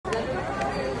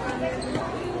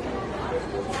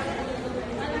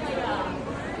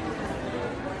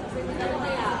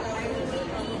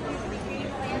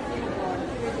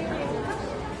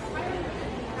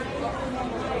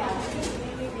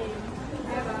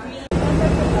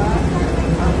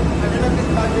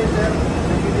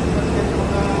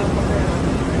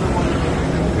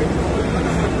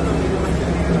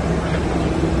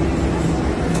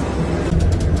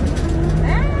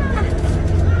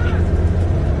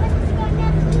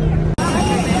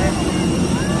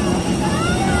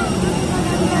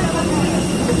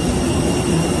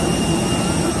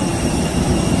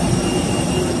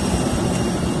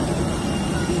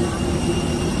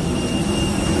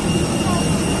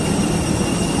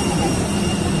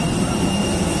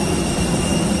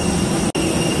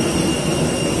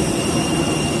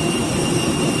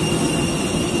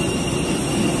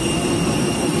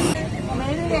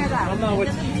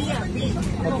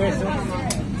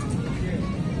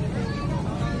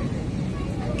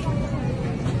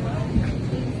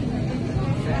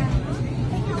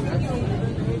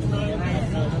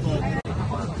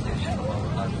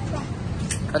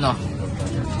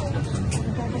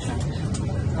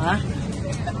Ha?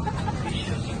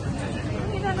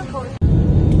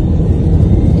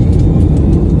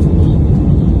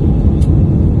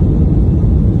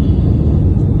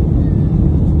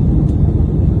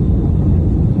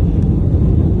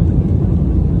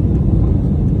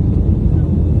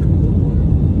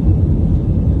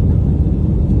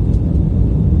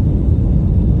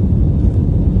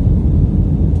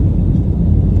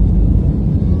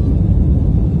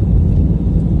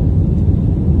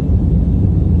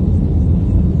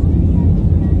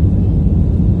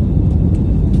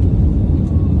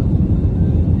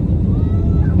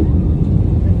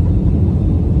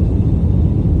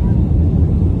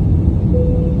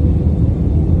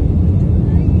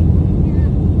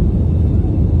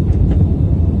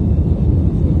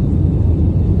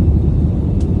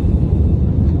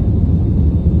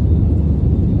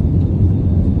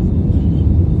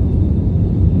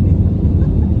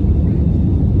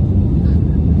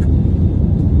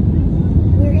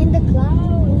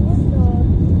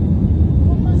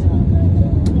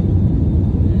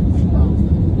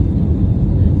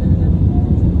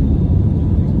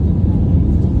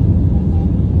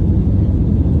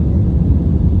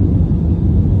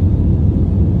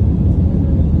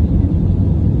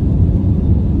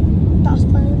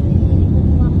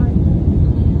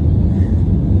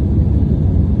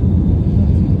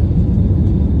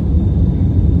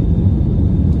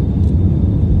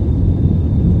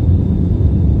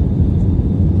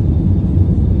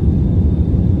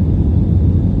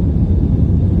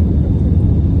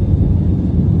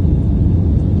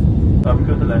 We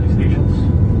go to landing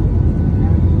stations.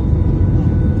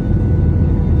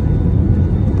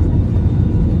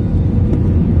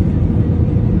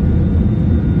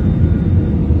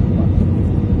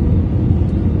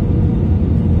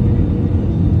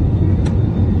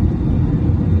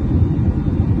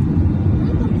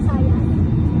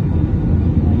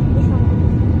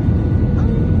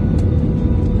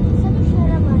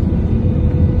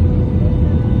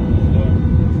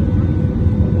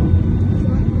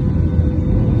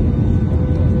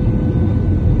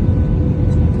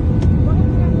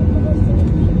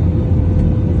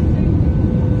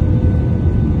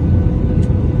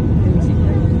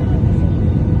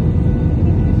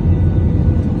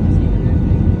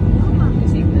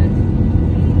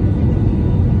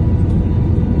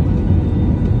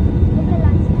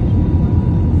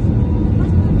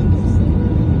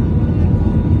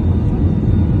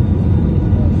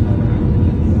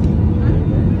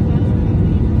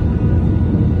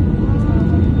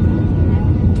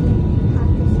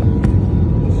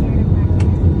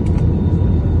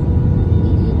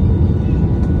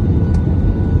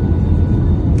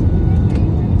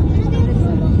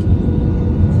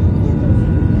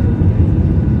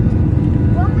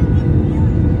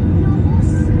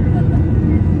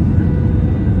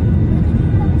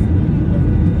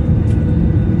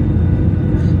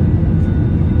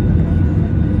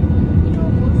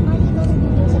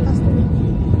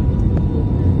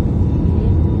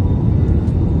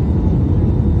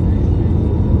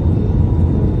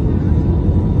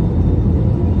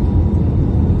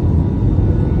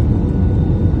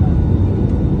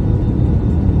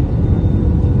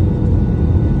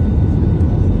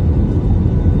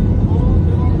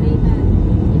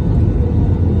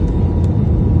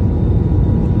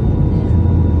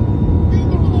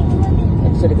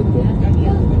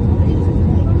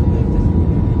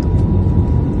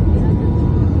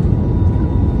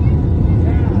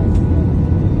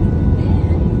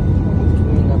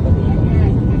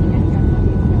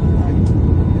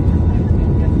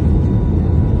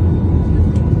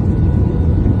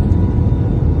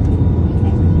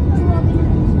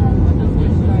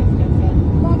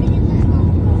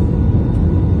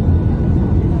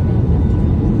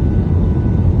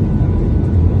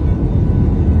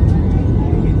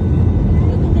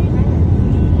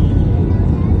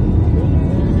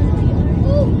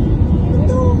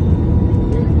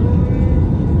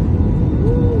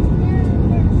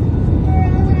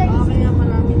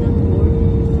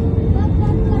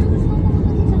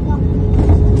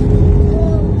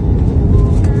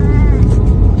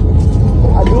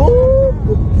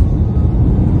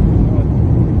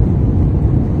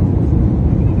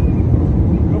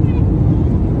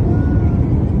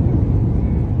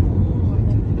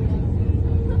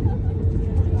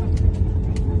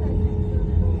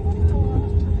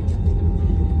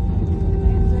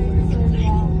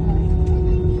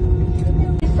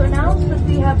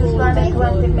 is landed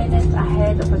 20 minutes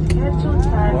ahead of a scheduled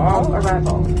time of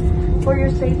arrival. For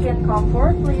your safety and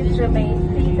comfort, please remain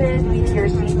seated with your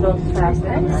seatbelts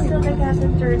fastened until the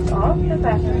captain turns off the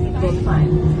fasten seatbelt sign.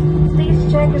 Please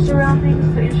check your surroundings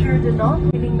to ensure do not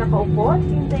feeling nakaupo at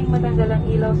hintaying matanggal ang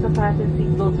ilaw sa fasten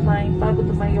seatbelt sign bago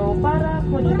tumayo para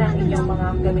kunin ang inyong mga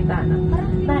gamitan.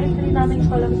 Nais rin namin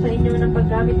palam sa inyo ng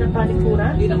paggamit ng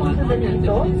panikuran sa mga sandaling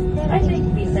ito ay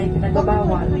mahigpit na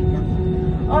ipinagbabawal.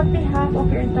 On behalf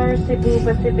of your entire Cebu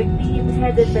Pacific team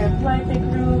headed by flight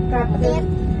crew, Captain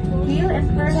Gil and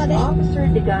First Officer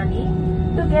Degani,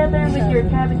 together with your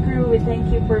cabin crew, we thank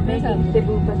you for making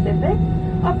Cebu Pacific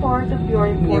a part of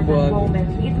your important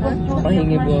moments. It was truly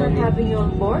a pleasure having you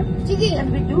on board, and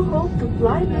we do hope to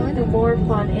fly you to more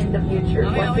fun in the future.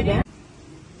 Once again,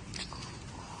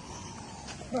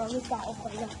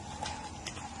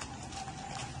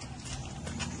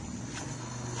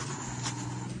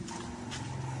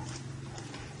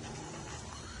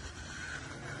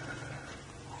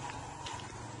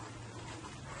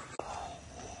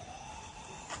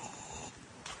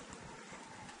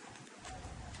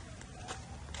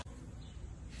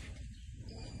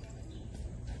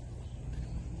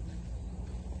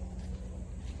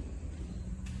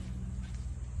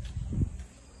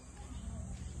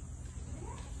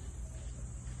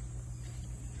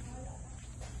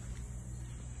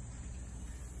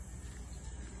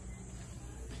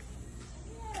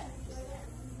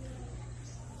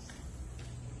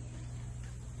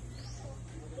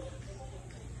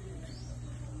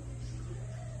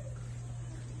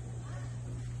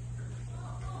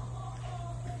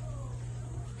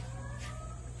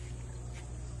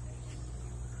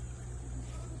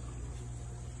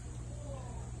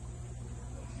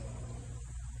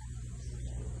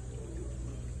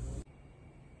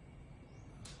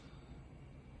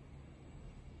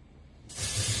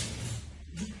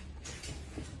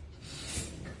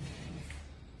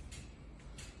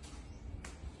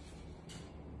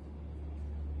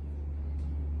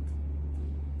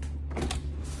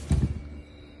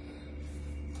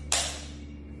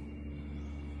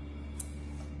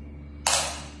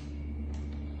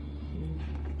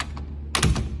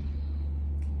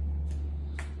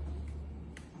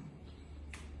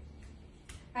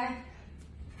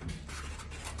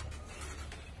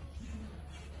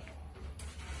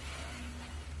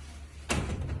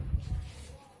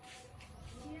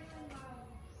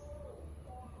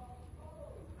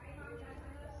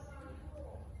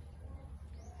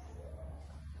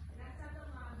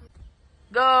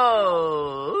 go!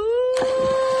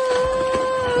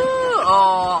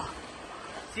 Oh,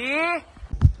 see?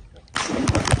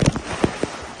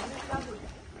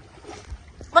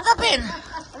 Matapin!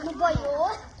 Ano ba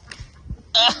yun?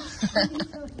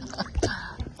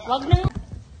 Wag na.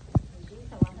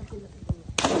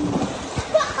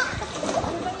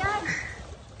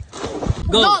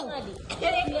 Go!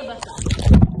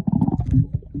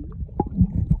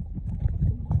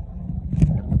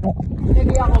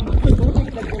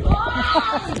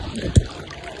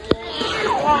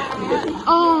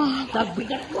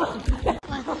 Tabigat ko.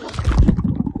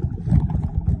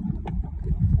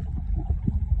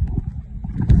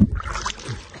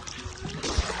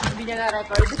 Hindi niya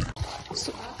na-record.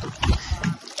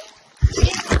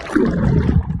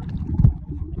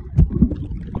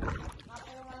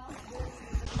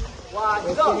 Wow,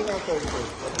 go!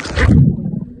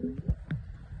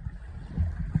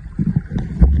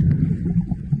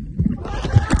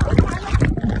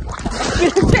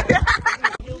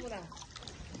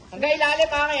 Hanggang ilalim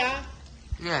ha kaya?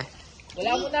 Yeah.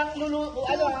 Wala mo nang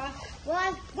ano ha?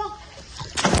 One, go!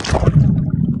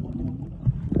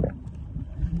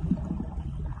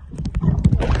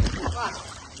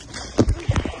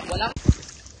 Wala.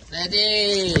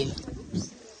 Ready.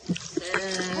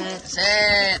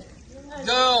 Set.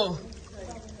 Go.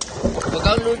 Huwag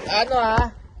kang ano ha?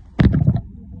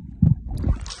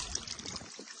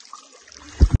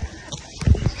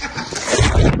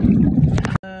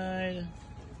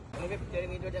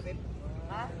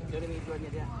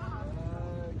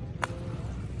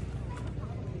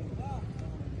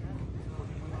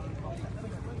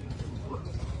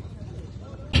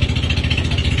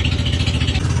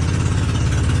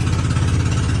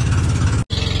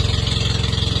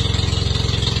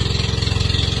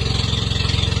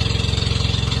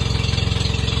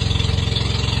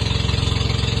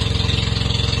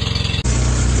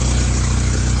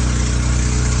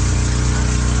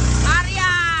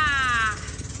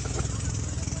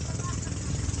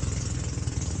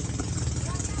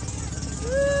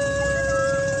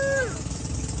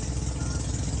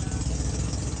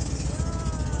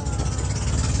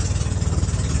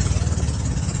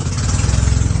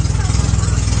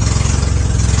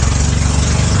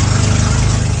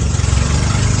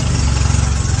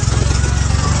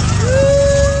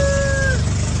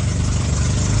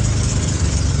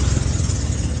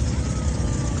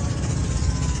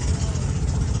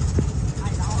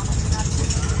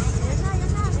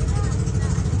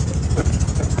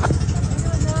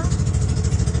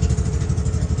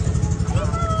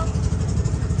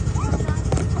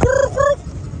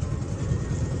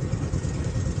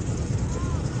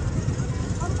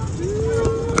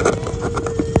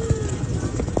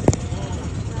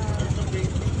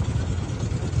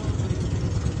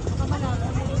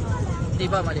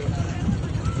 pa, mali.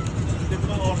 Hindi pa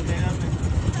lang order natin.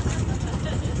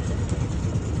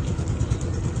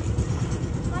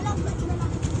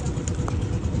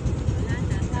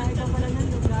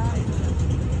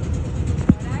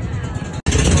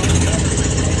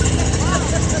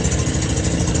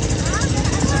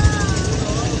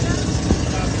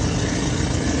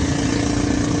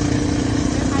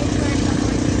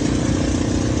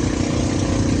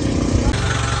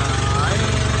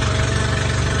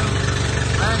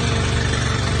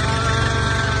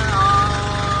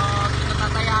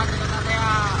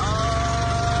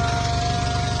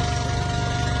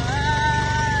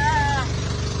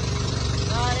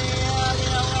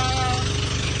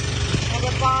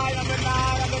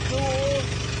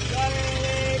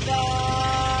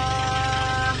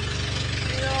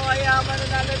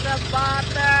 The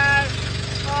butter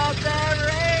of the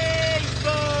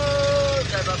rainbow.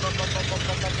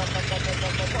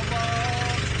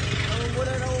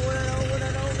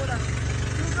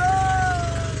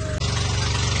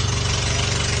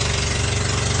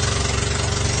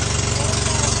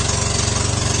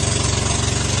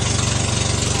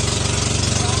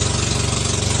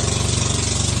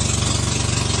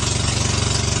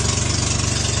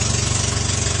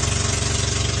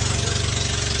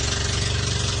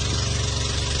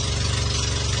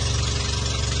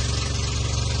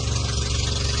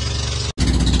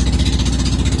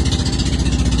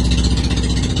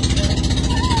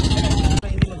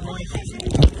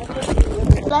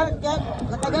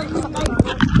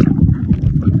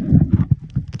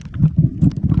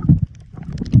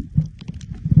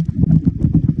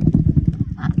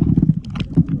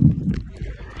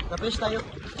 Tapos tayo.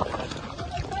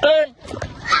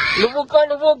 Lubog ka,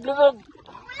 lubog, lubog.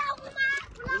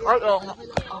 Ay, oo nga.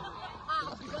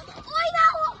 Uy,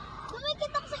 naku!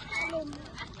 Dumikit ako sa ilong.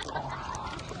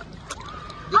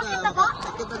 Bakit ako?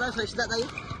 Kita tayo sa isda tayo.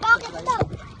 Bakit ito?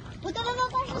 Punta na lang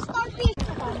tayo sa starfish.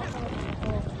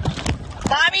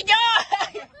 Mami nyo!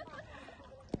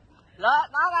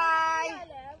 Bye-bye!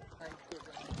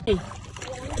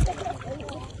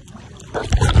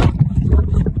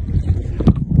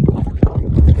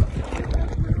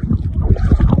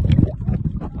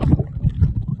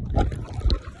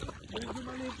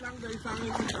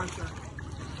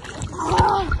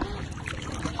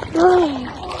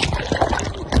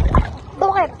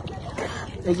 Bakit?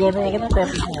 Siguro na kita, pero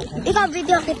Ikaw,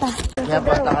 video kita.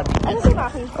 Ano si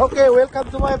Maki? Okay, welcome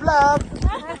to my vlog.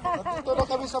 Nandito na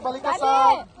kami sa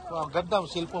Balikasan. Wow, ang ganda ang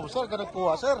cellphone, sir. Ganun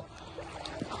kuha, sir.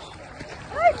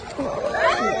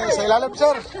 Sa ilalim,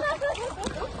 sir.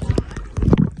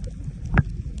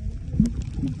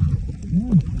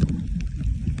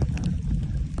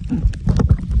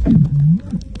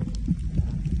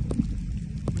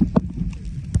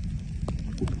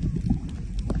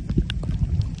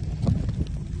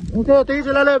 Okay, tingin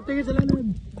sa lalim, tingin sa lalim.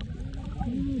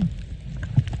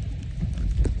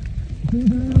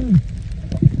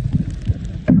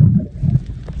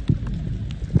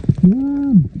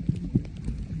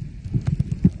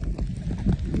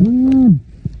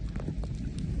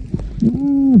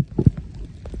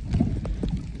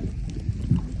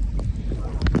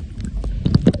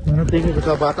 Parang tingin ko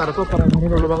sa bata na to, parang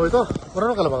marunong lumangoy ito.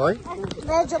 Marunong ka lumangoy?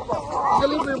 Medyo po.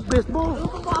 Galing mo yung best mo.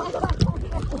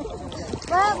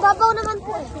 Babaw naman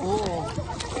po eh. Oo.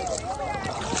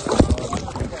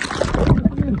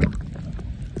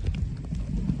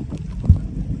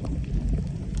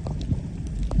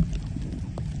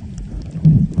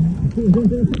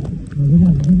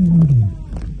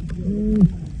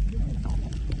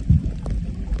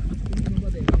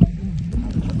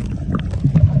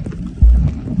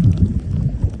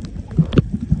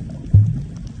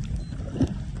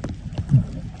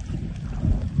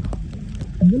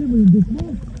 Galing mo yung best mo.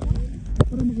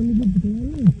 Para makalubog ka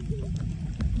sa'yo.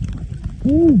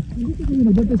 Oo, hindi ko kami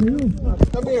nagbantay sa'yo.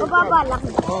 Mababa lang.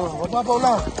 Oo, mababaw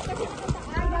lang.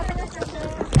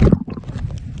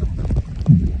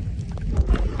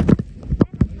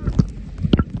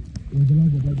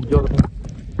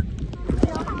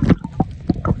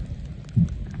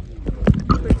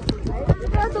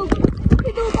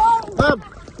 Ma'am,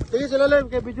 tingin sa lalim,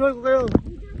 kaya videoin ko kayo.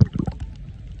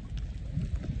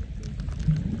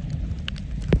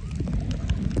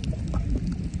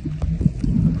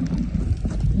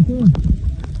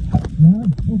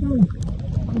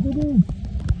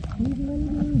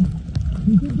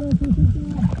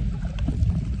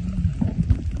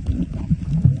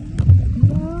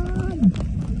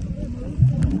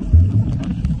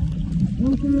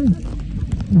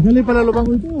 Galing pala lubang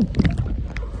ko ito.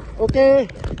 Okay.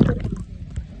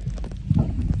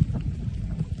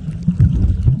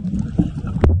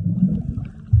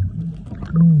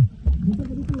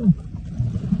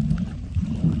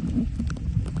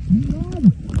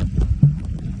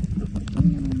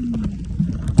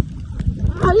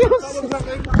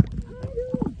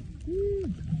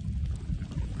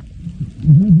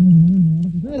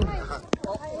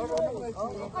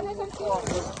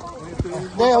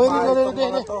 Hindi,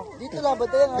 hindi. Dito lang ba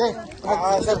tayo?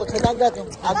 Sa dagat yung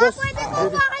agos. Pwede mo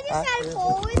hawakan yung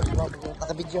cellphone.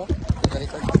 Naka-video.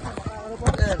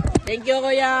 Thank you,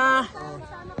 kuya.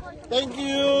 Thank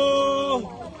you!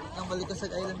 Ang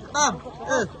Balikasag Island. Ma'am!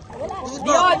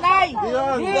 Dion, Nay!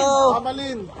 Dion!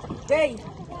 Amalin! Jay!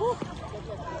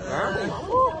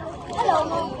 Hello.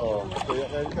 Oh, kuya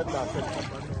kayo ka natin.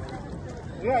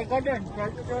 Yeah, ikaw din.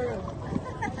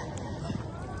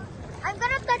 I'm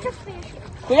gonna touch a fish.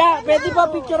 Kuya, pwede ba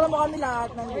picture mo kami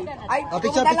lahat ng Ay,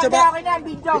 picture pumunta lang ba? kayo na,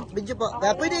 video. Video po.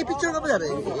 Kaya pwede i-picture ka mo na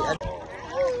rin.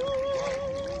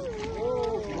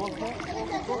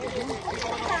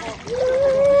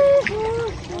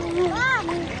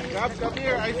 Gab, come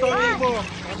here. I saw Nemo.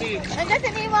 Kami. Nandiyan sa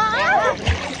Nemo. Ah!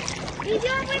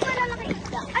 Video mo yung malalaki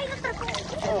isda. Ay, natrako.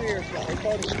 Come here. I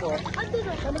saw Nemo. Ando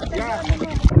na.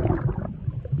 Yeah.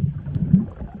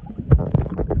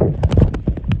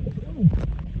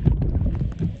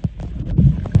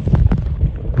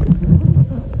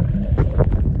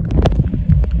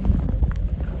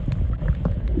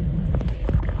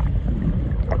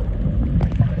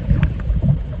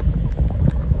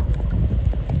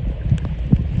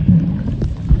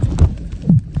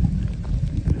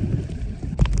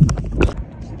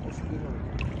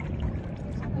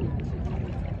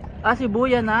 Ah,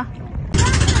 Sibuyan na.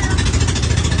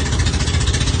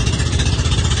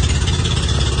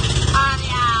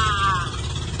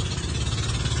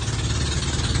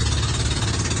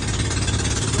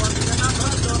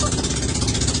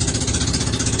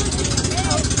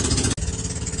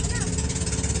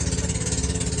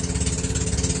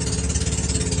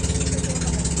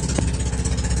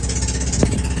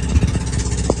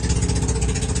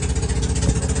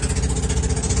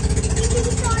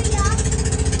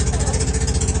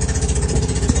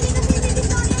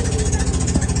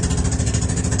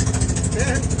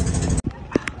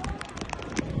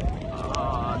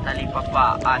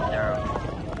 Talipapa under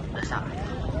the sun.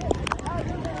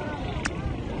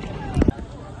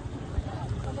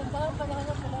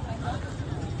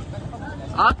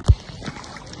 At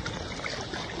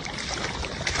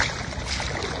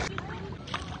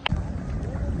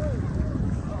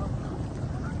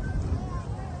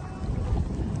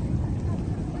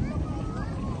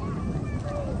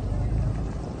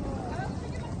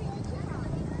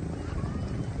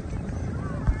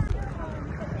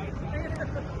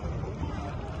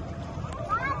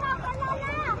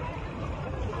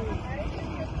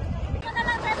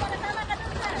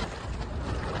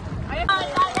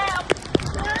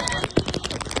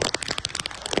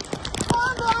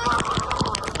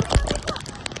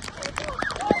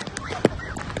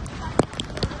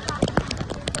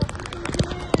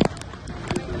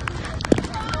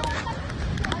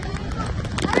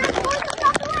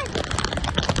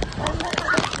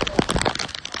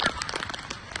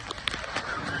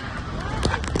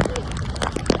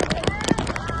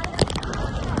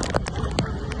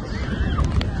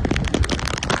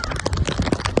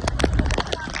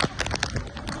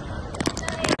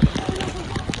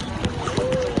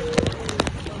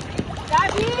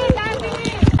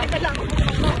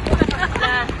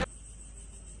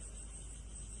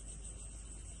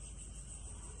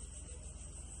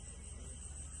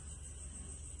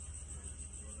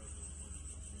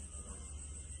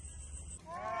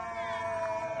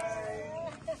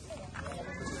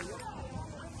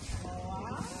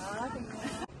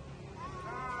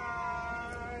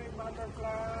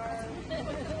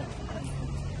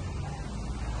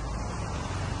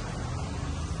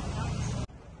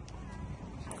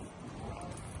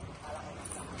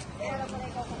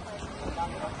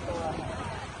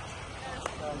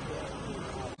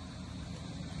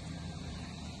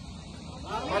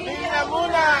Patingin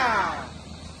muna!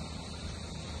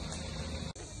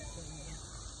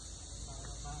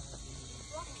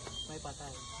 may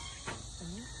patay.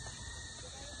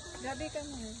 Gabi ka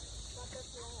mo.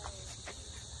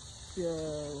 So,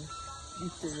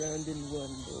 this surrounded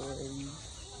one boy.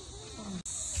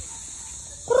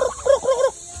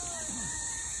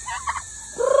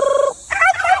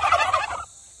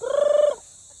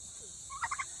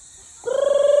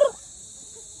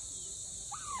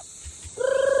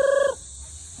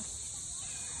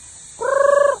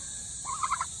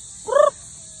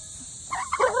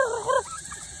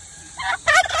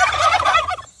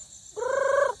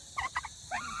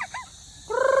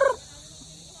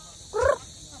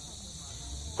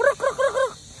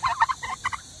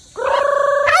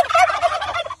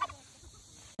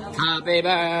 Happy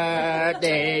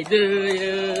birthday to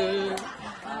you.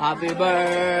 Happy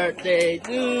birthday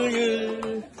to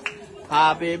you.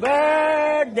 Happy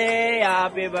birthday,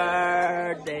 happy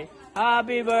birthday.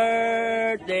 Happy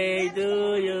birthday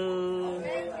to you.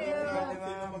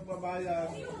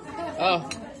 Oh,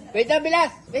 wait lang,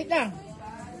 bilas. Wait lang.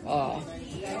 Oh.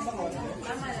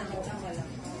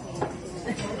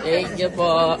 Thank you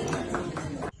po.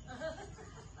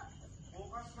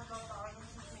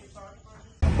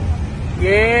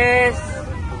 Yes.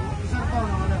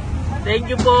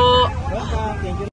 Thank you po.